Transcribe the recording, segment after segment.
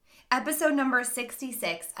Episode number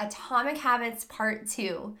 66, Atomic Habits Part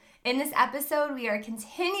 2. In this episode, we are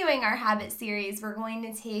continuing our habit series. We're going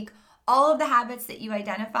to take all of the habits that you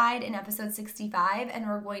identified in episode 65 and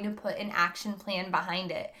we're going to put an action plan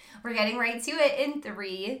behind it. We're getting right to it in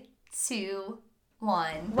 3, 2,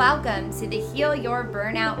 1. Welcome to the Heal Your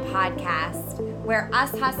Burnout podcast, where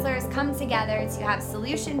us hustlers come together to have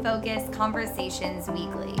solution-focused conversations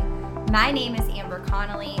weekly. My name is Amber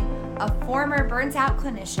Connolly, a former burnt-out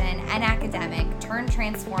clinician and academic turned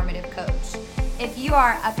transformative coach. If you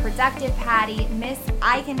are a productive Patty, Miss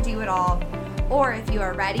I Can Do It All, or if you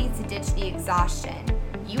are ready to ditch the exhaustion,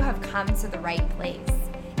 you have come to the right place.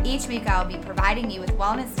 Each week I'll be providing you with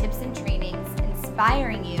wellness tips and trainings,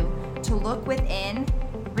 inspiring you to look within,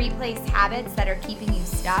 replace habits that are keeping you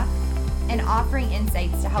stuck, and offering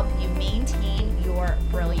insights to help you maintain your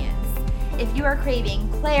brilliance. If you are craving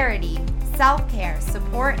clarity, self-care,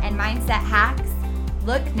 support, and mindset hacks,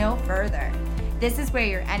 look no further. This is where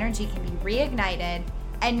your energy can be reignited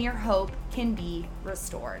and your hope can be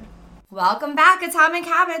restored. Welcome back, Atomic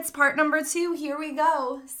Habits, part number 2. Here we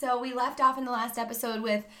go. So we left off in the last episode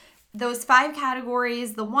with those 5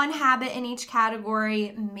 categories, the 1 habit in each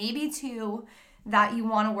category, maybe 2 that you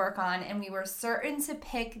want to work on. And we were certain to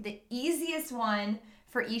pick the easiest one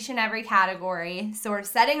for each and every category. So we're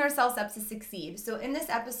setting ourselves up to succeed. So in this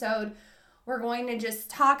episode, we're going to just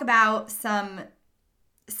talk about some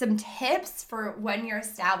tips for when you're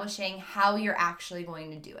establishing how you're actually going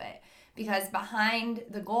to do it. Because behind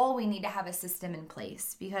the goal, we need to have a system in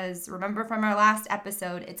place. Because remember from our last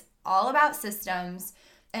episode, it's all about systems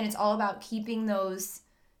and it's all about keeping those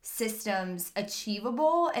systems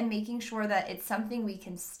achievable and making sure that it's something we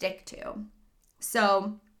can stick to.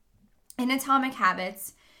 So in Atomic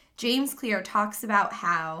Habits, James Clear talks about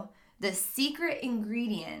how the secret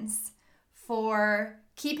ingredients for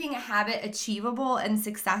keeping a habit achievable and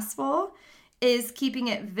successful is keeping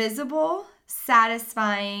it visible,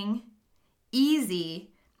 satisfying,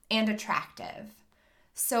 easy, and attractive.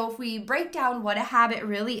 So if we break down what a habit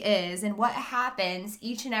really is and what happens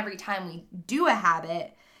each and every time we do a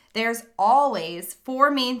habit, there's always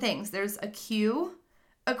 4 main things. There's a cue,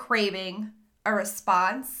 a craving, a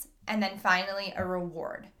response, and then finally a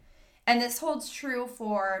reward. And this holds true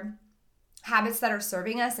for habits that are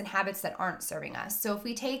serving us and habits that aren't serving us. So if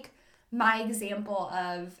we take my example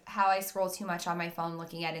of how I scroll too much on my phone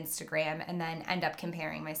looking at Instagram and then end up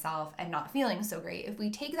comparing myself and not feeling so great. If we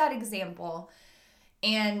take that example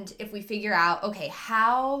and if we figure out, okay,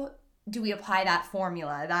 how do we apply that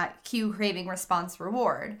formula, that cue, craving, response,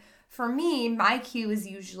 reward? For me, my cue is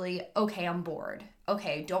usually, okay, I'm bored.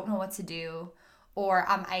 Okay, don't know what to do. Or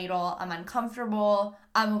I'm idle, I'm uncomfortable,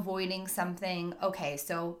 I'm avoiding something. Okay,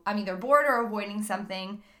 so I'm either bored or avoiding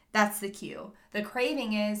something. That's the cue. The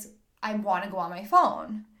craving is I want to go on my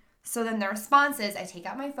phone. So then the response is I take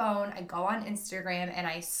out my phone, I go on Instagram, and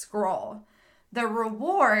I scroll. The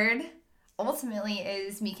reward ultimately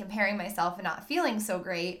is me comparing myself and not feeling so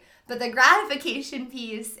great. But the gratification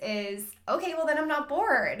piece is, okay, well then I'm not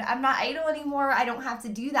bored. I'm not idle anymore. I don't have to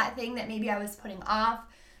do that thing that maybe I was putting off.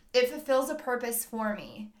 It fulfills a purpose for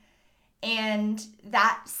me. And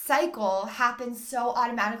that cycle happens so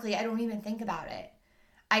automatically, I don't even think about it.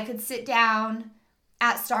 I could sit down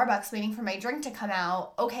at Starbucks waiting for my drink to come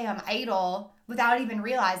out. Okay, I'm idle. Without even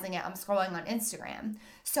realizing it, I'm scrolling on Instagram.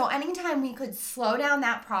 So anytime we could slow down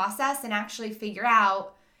that process and actually figure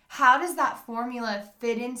out how does that formula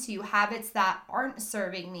fit into habits that aren't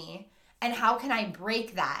serving me and how can I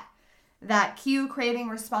break that cue, craving,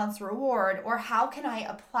 response, reward, or how can I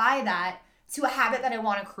apply that to a habit that I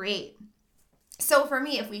want to create? So for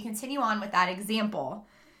me, if we continue on with that example,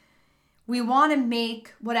 we want to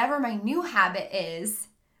make whatever my new habit is,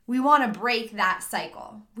 we want to break that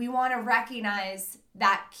cycle. We want to recognize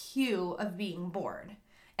that cue of being bored.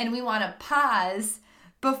 And we want to pause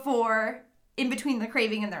in between the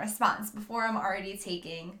craving and the response, before I'm already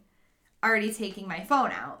taking my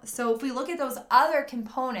phone out. So if we look at those other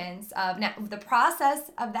components of the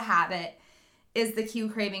process of the habit is the cue,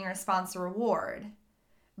 craving, response, reward.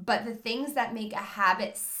 But the things that make a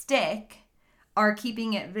habit stick are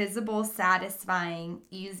keeping it visible, satisfying,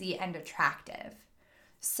 easy, and attractive.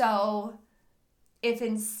 So if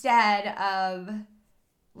instead of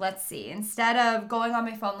going on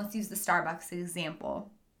my phone, let's use the Starbucks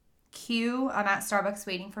example. Cue, I'm at Starbucks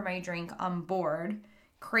waiting for my drink, I'm bored.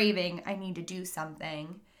 Craving, I need to do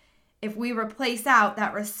something. If we replace out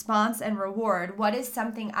that response and reward, what is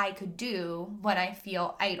something I could do when I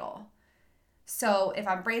feel idle? So if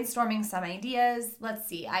I'm brainstorming some ideas, let's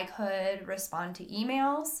see, I could respond to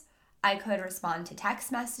emails, I could respond to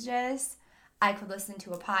text messages, I could listen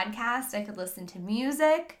to a podcast, I could listen to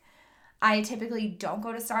music, I typically don't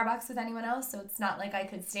go to Starbucks with anyone else, so it's not like I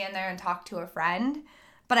could stand there and talk to a friend,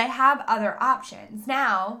 but I have other options.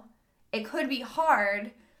 Now, it could be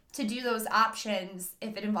hard to do those options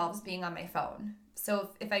if it involves being on my phone.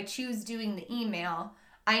 So if I choose doing the email,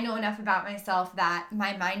 I know enough about myself that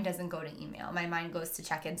my mind doesn't go to email. My mind goes to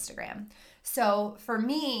check Instagram. So for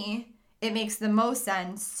me, it makes the most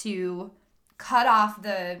sense to cut off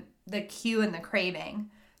the cue and the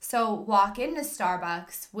craving. So walk into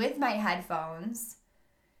Starbucks with my headphones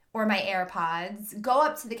or my AirPods, go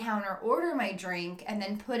up to the counter, order my drink, and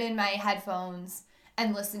then put in my headphones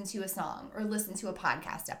and listen to a song or listen to a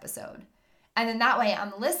podcast episode. And then that way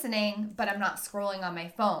I'm listening, but I'm not scrolling on my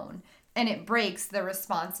phone. And it breaks the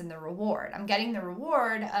response and the reward. I'm getting the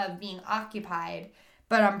reward of being occupied,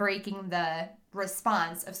 but I'm breaking the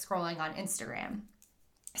response of scrolling on Instagram.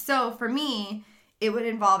 So for me, it would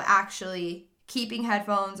involve actually keeping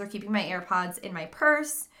headphones or keeping my AirPods in my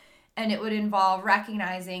purse. And it would involve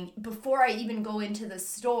recognizing before I even go into the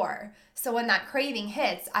store. So when that craving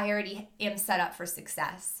hits, I already am set up for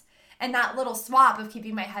success. And that little swap of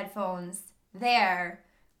keeping my headphones there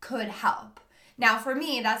could help. Now, for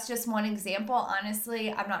me, that's just one example.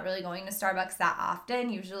 Honestly, I'm not really going to Starbucks that often,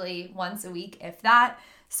 usually once a week, if that.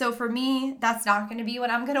 So for me, that's not going to be what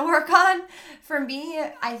I'm going to work on. For me,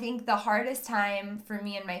 I think the hardest time for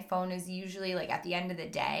me and my phone is usually like at the end of the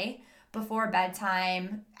day, before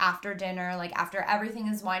bedtime, after dinner, like after everything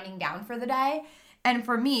is winding down for the day. And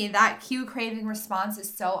for me, that cue craving response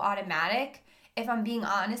is so automatic. If I'm being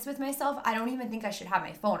honest with myself, I don't even think I should have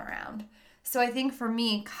my phone around. So I think for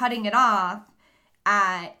me, cutting it off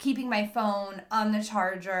at keeping my phone on the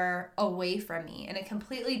charger away from me in a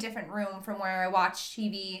completely different room from where I watch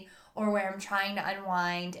TV or where I'm trying to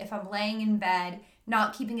unwind. If I'm laying in bed,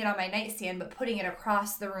 not keeping it on my nightstand, but putting it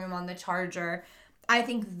across the room on the charger, I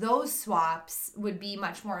think those swaps would be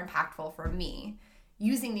much more impactful for me,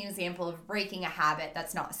 using the example of breaking a habit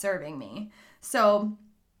that's not serving me. So,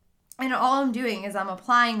 and all I'm doing is I'm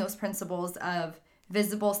applying those principles of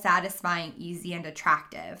visible, satisfying, easy, and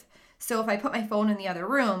attractive. So if I put my phone in the other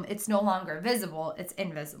room, it's no longer visible, it's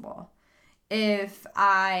invisible. If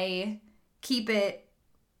I keep it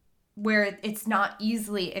where it's not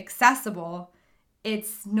easily accessible,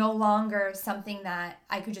 it's no longer something that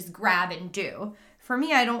I could just grab and do. For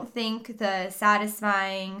me, I don't think the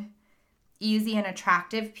satisfying, easy, and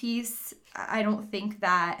attractive piece, I don't think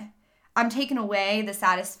that I'm taking away the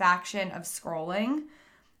satisfaction of scrolling.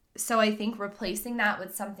 So I think replacing that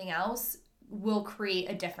with something else will create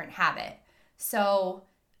a different habit. So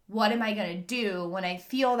what am I going to do when I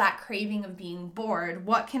feel that craving of being bored?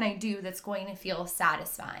 What can I do that's going to feel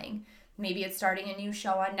satisfying? Maybe it's starting a new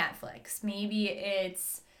show on Netflix. Maybe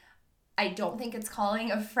I don't think it's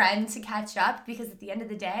calling a friend to catch up, because at the end of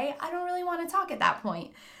the day, I don't really want to talk at that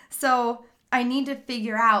point. So I need to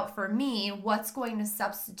figure out for me what's going to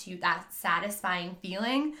substitute that satisfying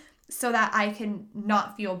feeling so that I can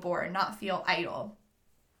not feel bored, not feel idle.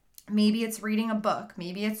 Maybe it's reading a book.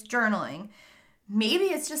 Maybe it's journaling. Maybe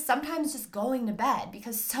it's just sometimes just going to bed,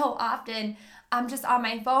 because so often I'm just on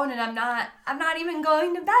my phone and I'm not even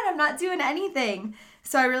going to bed. I'm not doing anything.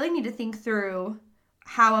 So I really need to think through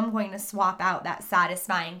how I'm going to swap out that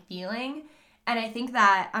satisfying feeling. And I think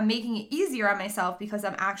that I'm making it easier on myself because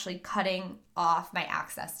I'm actually cutting off my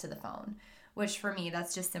access to the phone, which for me,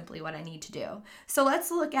 that's just simply what I need to do. So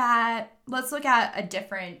let's look at a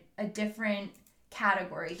different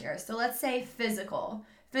category here. So let's say physical.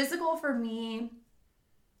 Physical for me,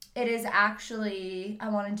 it is actually, I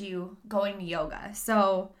want to do going to yoga.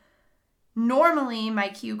 So normally my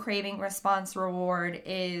cue craving response reward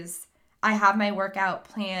is I have my workout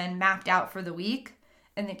plan mapped out for the week.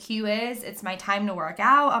 And the cue is it's my time to work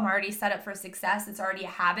out. I'm already set up for success. It's already a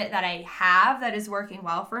habit that I have that is working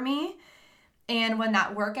well for me. And when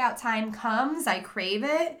that workout time comes, I crave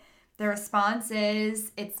it. The response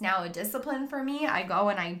is it's now a discipline for me. I go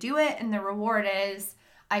and I do it. And the reward is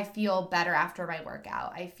I feel better after my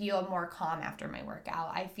workout. I feel more calm after my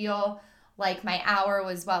workout. I feel like my hour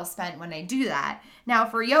was well spent when I do that. Now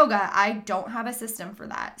for yoga, I don't have a system for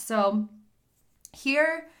that. So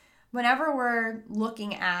here, whenever when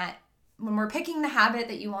we're picking the habit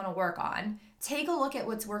that you want to work on, take a look at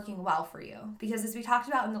what's working well for you. Because as we talked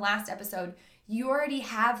about in the last episode, you already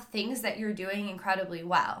have things that you're doing incredibly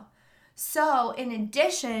well. So in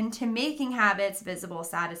addition to making habits visible,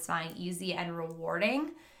 satisfying, easy, and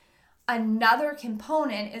rewarding, another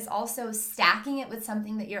component is also stacking it with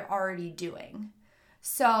something that you're already doing.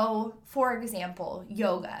 So for example,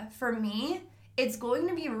 yoga. For me, it's going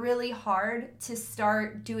to be really hard to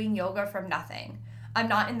start doing yoga from nothing. I'm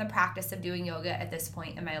not in the practice of doing yoga at this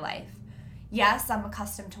point in my life. yes, I'm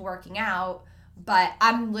accustomed to working out, but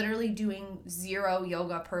I'm literally doing 0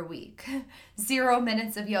 yoga per week, 0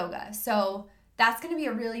 minutes of yoga. So that's going to be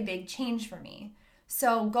a really big change for me.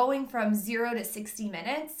 So going from 0 to 60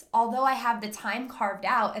 minutes, although I have the time carved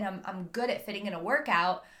out and I'm good at fitting in a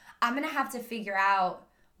workout, I'm going to have to figure out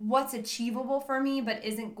what's achievable for me but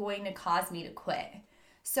isn't going to cause me to quit.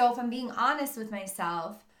 So if I'm being honest with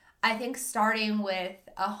myself, I think starting with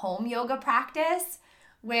a home yoga practice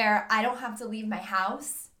where I don't have to leave my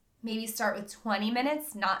house, maybe start with 20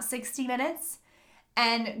 minutes, not 60 minutes,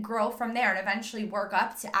 and grow from there and eventually work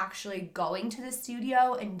up to actually going to the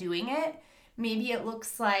studio and doing it. Maybe it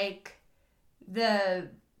looks like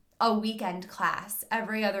a weekend class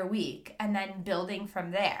every other week and then building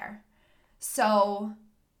from there. So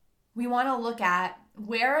we want to look at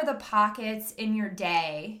where are the pockets in your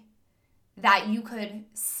day that you could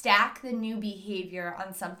stack the new behavior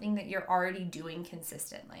on something that you're already doing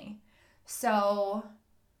consistently. So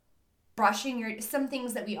some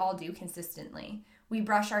things that we all do consistently. We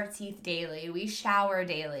brush our teeth daily. We shower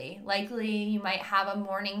daily. Likely you might have a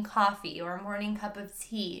morning coffee or a morning cup of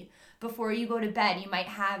tea. Before you go to bed, you might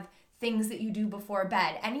have things that you do before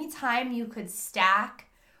bed. Anytime you could stack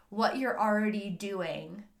what you're already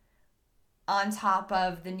doing on top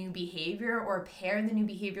of the new behavior or pair the new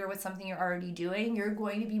behavior with something you're already doing, you're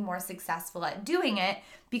going to be more successful at doing it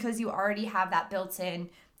because you already have that built-in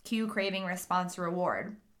cue, craving, response,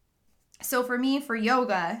 reward. So for me, for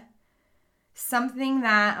yoga, something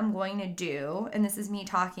that I'm going to do, and this is me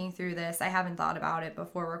talking through this, I haven't thought about it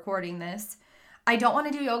before recording this. I don't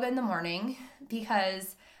want to do yoga in the morning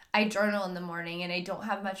because I journal in the morning and I don't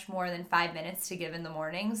have much more than 5 minutes to give in the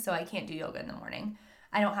morning, so I can't do yoga in the morning.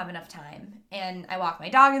 I don't have enough time. And I walk my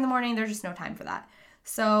dog in the morning. There's just no time for that.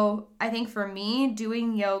 So I think for me,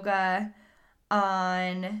 doing yoga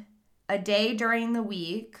on a day during the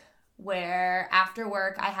week where after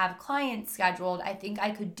work I have clients scheduled, I think I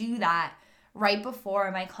could do that right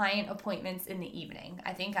before my client appointments in the evening.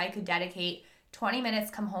 I think I could dedicate 20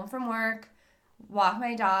 minutes, come home from work, walk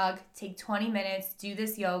my dog, take 20 minutes, do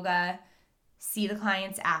this yoga, see the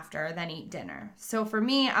clients after, then eat dinner. So for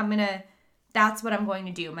me, that's what I'm going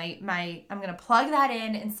to do. I'm going to plug that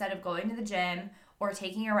in instead of going to the gym or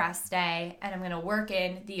taking a rest day, and I'm going to work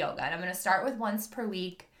in the yoga. And I'm going to start with once per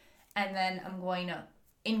week, and then I'm going to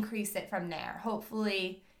increase it from there,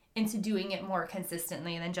 hopefully into doing it more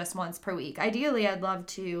consistently than just once per week. Ideally, I'd love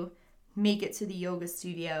to make it to the yoga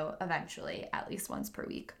studio eventually, at least once per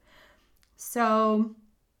week. So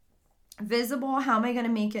visible, how am I going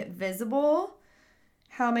to make it visible?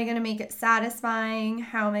 How am I going to make it satisfying?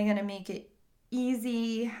 How am I going to make it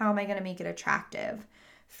easy? How am I going to make it attractive?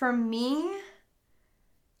 For me,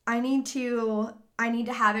 I need to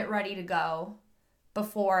have it ready to go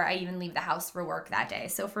before I even leave the house for work that day.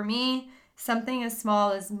 So for me, something as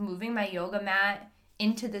small as moving my yoga mat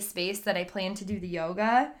into the space that I plan to do the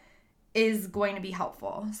yoga is going to be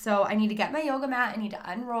helpful. So I need to get my yoga mat, I need to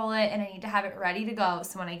unroll it, and I need to have it ready to go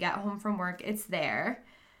so when I get home from work, it's there.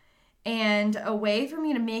 And a way for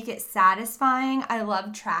me to make it satisfying, I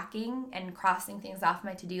love tracking and crossing things off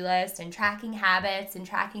my to-do list and tracking habits and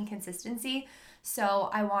tracking consistency. So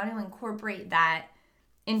I want to incorporate that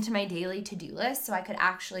into my daily to-do list so I could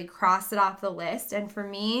actually cross it off the list. And for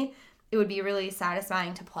me, it would be really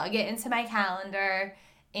satisfying to plug it into my calendar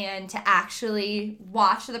and to actually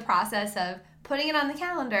watch the process of putting it on the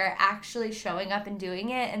calendar, actually showing up and doing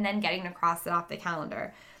it, and then getting to cross it off the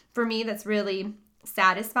calendar. For me, that's really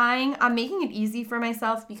satisfying. I'm making it easy for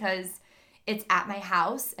myself because it's at my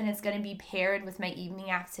house and it's going to be paired with my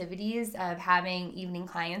evening activities of having evening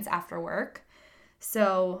clients after work.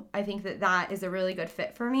 So I think that is a really good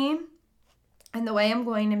fit for me. And the way I'm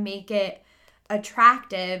going to make it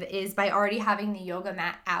attractive is by already having the yoga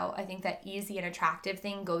mat out. I think that easy and attractive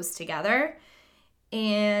thing goes together.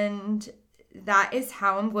 And that is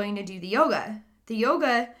how I'm going to do the yoga. The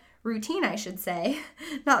yoga routine, I should say,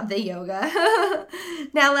 not the yoga.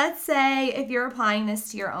 Now, let's say if you're applying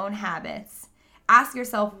this to your own habits, ask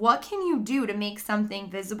yourself, what can you do to make something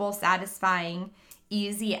visible, satisfying,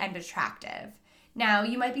 easy, and attractive? Now,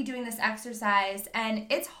 you might be doing this exercise, and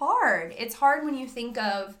it's hard. It's hard when you think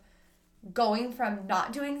of going from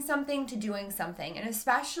not doing something to doing something, and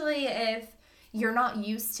especially if you're not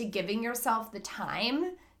used to giving yourself the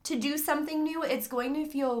time to do something new, it's going to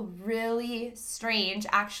feel really strange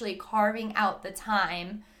actually carving out the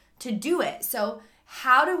time to do it. So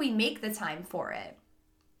how do we make the time for it?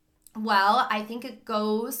 Well, I think it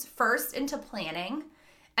goes first into planning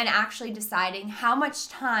and actually deciding how much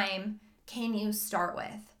time can you start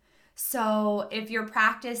with. So if your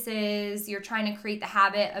practice is you're trying to create the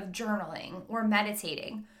habit of journaling or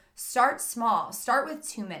meditating, Start small. Start with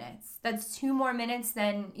 2 minutes. That's 2 more minutes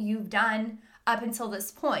than you've done up until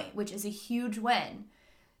this point, which is a huge win.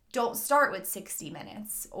 Don't start with 60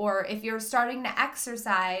 minutes. Or if you're starting to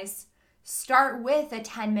exercise, start with a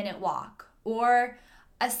 10-minute walk or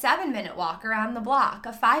a 7-minute walk around the block,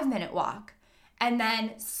 a 5-minute walk, and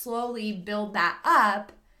then slowly build that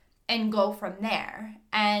up and go from there.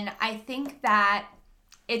 And I think that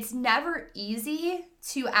it's never easy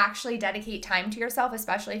to actually dedicate time to yourself,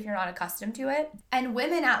 especially if you're not accustomed to it. And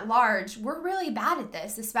women at large, we're really bad at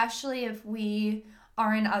this, especially if we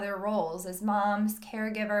are in other roles as moms,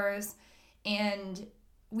 caregivers, and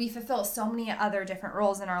we fulfill so many other different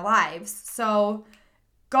roles in our lives. So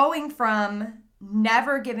going from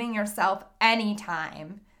never giving yourself any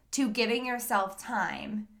time to giving yourself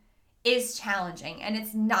time is challenging, and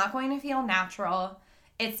it's not going to feel natural.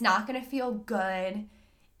 It's not going to feel good.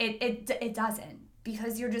 It doesn't,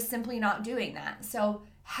 because you're just simply not doing that. So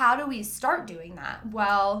how do we start doing that?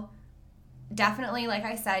 Well, definitely, like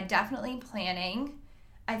I said, definitely planning.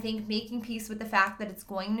 I think making peace with the fact that it's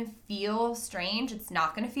going to feel strange. It's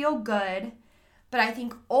not going to feel good. But I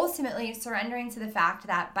think ultimately surrendering to the fact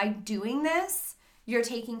that by doing this, you're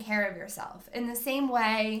taking care of yourself. In the same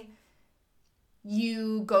way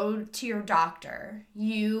you go to your doctor,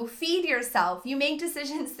 you feed yourself, you make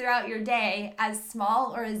decisions throughout your day, as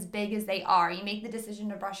small or as big as they are. You make the decision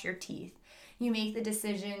to brush your teeth. You make the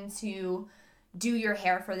decision to do your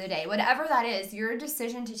hair for the day. Whatever that is, your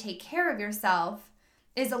decision to take care of yourself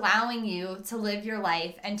is allowing you to live your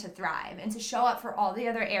life and to thrive and to show up for all the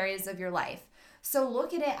other areas of your life. So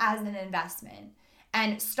look at it as an investment.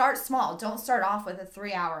 And start small. Don't start off with a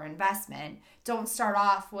 3-hour investment. Don't start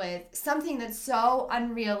off with something that's so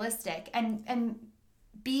unrealistic. And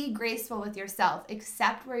be graceful with yourself.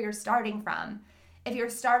 Accept where you're starting from. If you're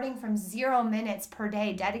starting from 0 minutes per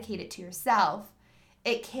day dedicated to yourself,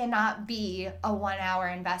 it cannot be a 1-hour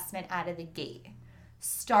investment out of the gate.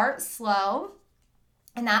 Start slow.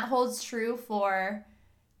 And that holds true for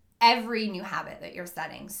every new habit that you're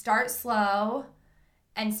setting. Start slow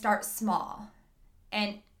and start small.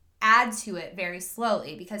 And add to it very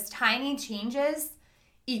slowly, because tiny changes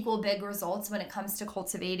equal big results when it comes to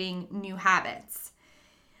cultivating new habits.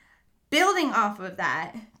 Building off of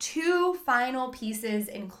that, 2 final pieces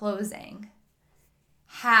in closing.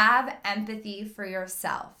 Have empathy for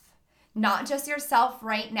yourself. Not just yourself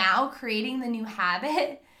right now creating the new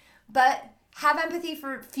habit, but have empathy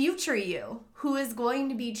for future you who is going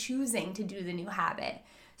to be choosing to do the new habit.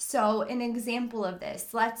 So an example of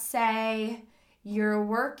this, let's say you're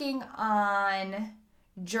working on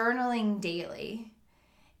journaling daily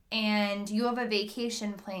and you have a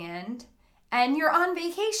vacation planned and you're on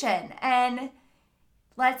vacation, and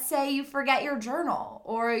let's say you forget your journal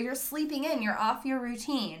or you're sleeping in, you're off your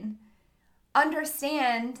routine.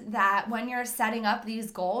 Understand that when you're setting up these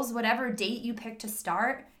goals, whatever date you pick to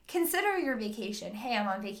start, consider your vacation. Hey, I'm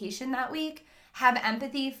on vacation that week. Have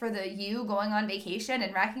empathy for the you going on vacation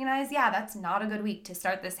and recognize, yeah, that's not a good week to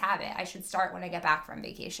start this habit. I should start when I get back from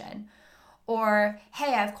vacation. Or,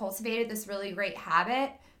 hey, I've cultivated this really great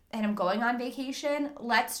habit and I'm going on vacation.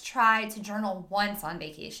 Let's try to journal once on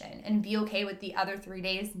vacation and be okay with the other 3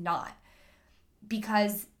 days not.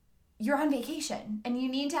 Because you're on vacation and you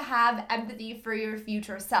need to have empathy for your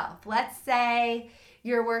future self. Let's say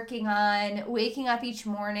you're working on waking up each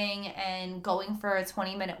morning and going for a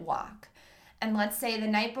 20-minute walk. And let's say the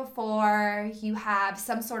night before you have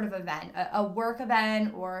some sort of event, a work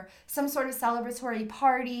event or some sort of celebratory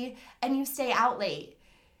party, and you stay out late.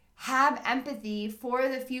 Have empathy for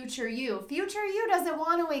the future you. Future you doesn't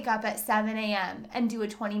want to wake up at 7 a.m. and do a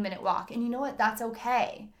 20-minute walk. And you know what? That's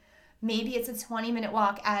okay. Maybe it's a 20-minute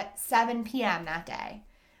walk at 7 p.m. that day.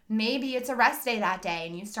 Maybe it's a rest day that day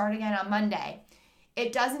and you start again on Monday.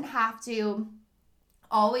 It doesn't have to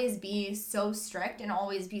always be so strict and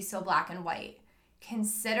always be so black and white.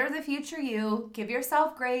 Consider the future you, give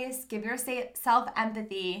yourself grace, give yourself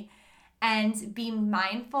empathy, and be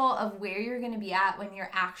mindful of where you're going to be at when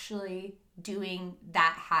you're actually doing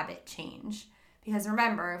that habit change. Because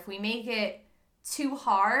remember, if we make it too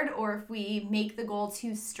hard or if we make the goal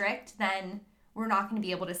too strict, then we're not going to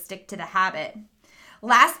be able to stick to the habit.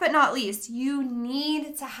 Last but not least, you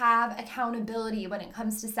need to have accountability when it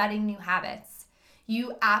comes to setting new habits.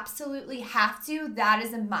 You absolutely have to. That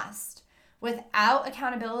is a must. Without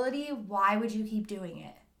accountability, why would you keep doing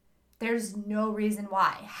it? There's no reason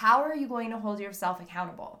why. How are you going to hold yourself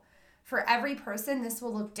accountable? For every person, this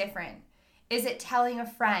will look different. Is it telling a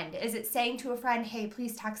friend? Is it saying to a friend, hey,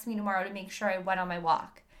 please text me tomorrow to make sure I went on my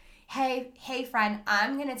walk? Hey friend,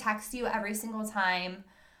 I'm going to text you every single time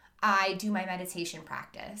I do my meditation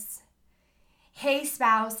practice. hey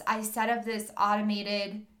spouse, I set up this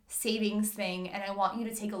automated savings thing and I want you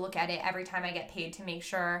to take a look at it every time I get paid to make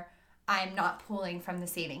sure I'm not pulling from the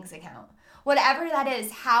savings account. Whatever that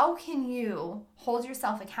is, how can you hold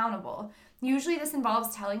yourself accountable? Usually this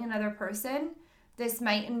involves telling another person. This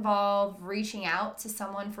might involve reaching out to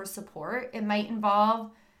someone for support. It might involve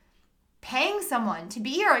paying someone to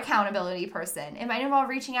be your accountability person. It might involve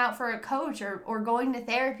reaching out for a coach or going to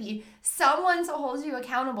therapy, someone to hold you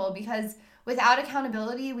accountable, because without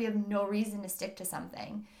accountability, we have no reason to stick to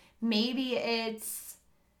something. Maybe it's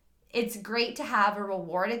great to have a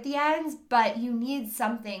reward at the end, but you need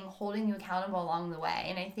something holding you accountable along the way.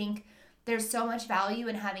 And I think there's so much value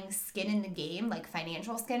in having skin in the game, like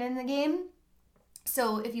financial skin in the game.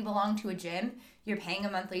 So if you belong to a gym, you're paying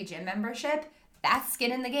a monthly gym membership, that's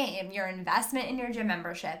skin in the game, your investment in your gym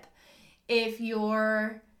membership. If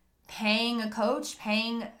you're paying a coach,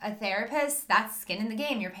 paying a therapist, that's skin in the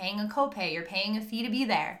game. You're paying a copay, you're paying a fee to be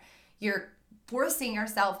there. You're forcing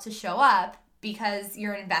yourself to show up because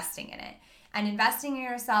you're investing in it. And investing in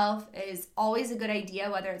yourself is always a good idea,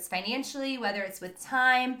 whether it's financially, whether it's with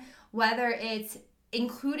time, whether it's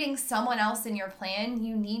including someone else in your plan.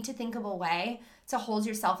 You need to think of a way to hold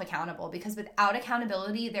yourself accountable, because without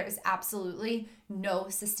accountability, there is absolutely no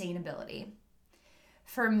sustainability.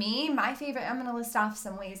 For me, my favorite, I'm going to list off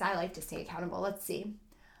some ways I like to stay accountable. Let's see.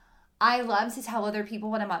 I love to tell other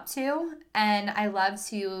people what I'm up to, and I love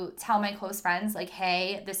to tell my close friends, like,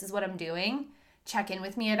 hey, this is what I'm doing. Check in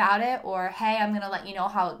with me about it. Or, hey, I'm going to let you know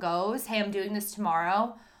how it goes. Hey, I'm doing this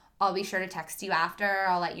tomorrow. I'll be sure to text you after.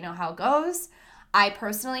 I'll let you know how it goes. I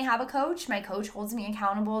personally have a coach. My coach holds me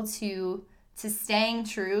accountable to staying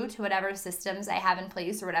true to whatever systems I have in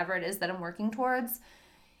place or whatever it is that I'm working towards.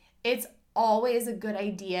 It's always a good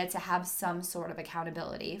idea to have some sort of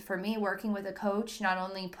accountability. For me, working with a coach not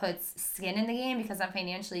only puts skin in the game because I'm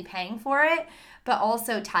financially paying for it, but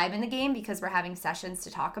also time in the game because we're having sessions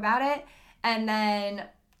to talk about it. And then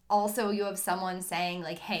also you have someone saying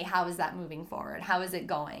like, hey, how is that moving forward? How is it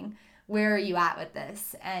going? Where are you at with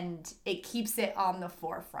this? And it keeps it on the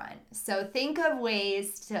forefront. So think of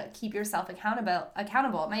ways to keep yourself accountable.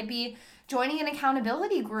 It might be joining an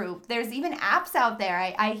accountability group. There's even apps out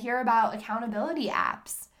there. I hear about accountability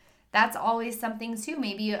apps. That's always something too.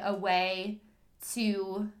 Maybe a way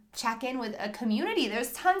to check in with a community.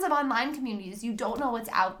 There's tons of online communities. You don't know what's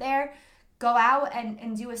out there. Go out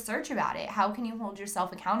and do a search about it. How can you hold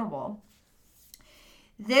yourself accountable?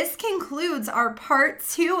 This concludes our part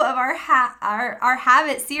 2 of our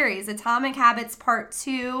habit series, Atomic Habits Part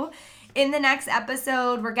 2. In the next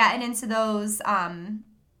episode, we're getting into those,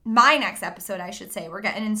 my next episode, I should say, we're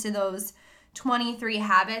getting into those 23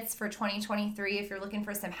 habits for 2023 if you're looking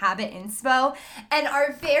for some habit inspo. And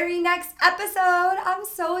our very next episode, I'm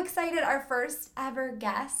so excited, our first ever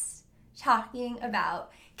guest talking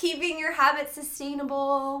about keeping your habits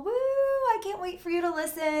sustainable. Woo! I can't wait for you to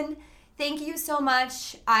listen. Thank you so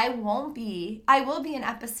much. I will be in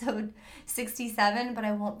episode 67, but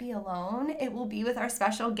I won't be alone. It will be with our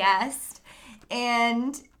special guest.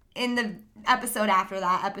 And in the episode after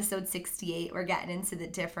that, episode 68, we're getting into the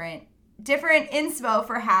different inspo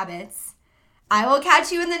for habits. I will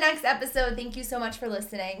catch you in the next episode. Thank you so much for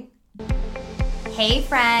listening. Hey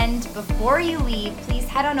friend, before you leave, please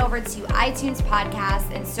head on over to iTunes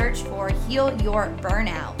Podcast and search for Heal Your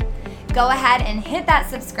Burnout. Go ahead and hit that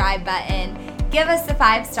subscribe button, give us a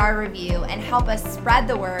 5-star review, and help us spread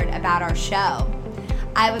the word about our show.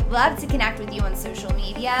 I would love to connect with you on social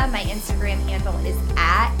media. My Instagram handle is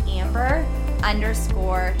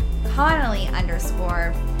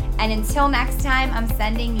 @Amber_Connolly_. And until next time, I'm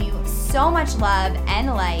sending you so much love and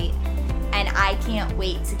light, and I can't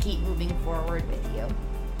wait to keep moving forward with you.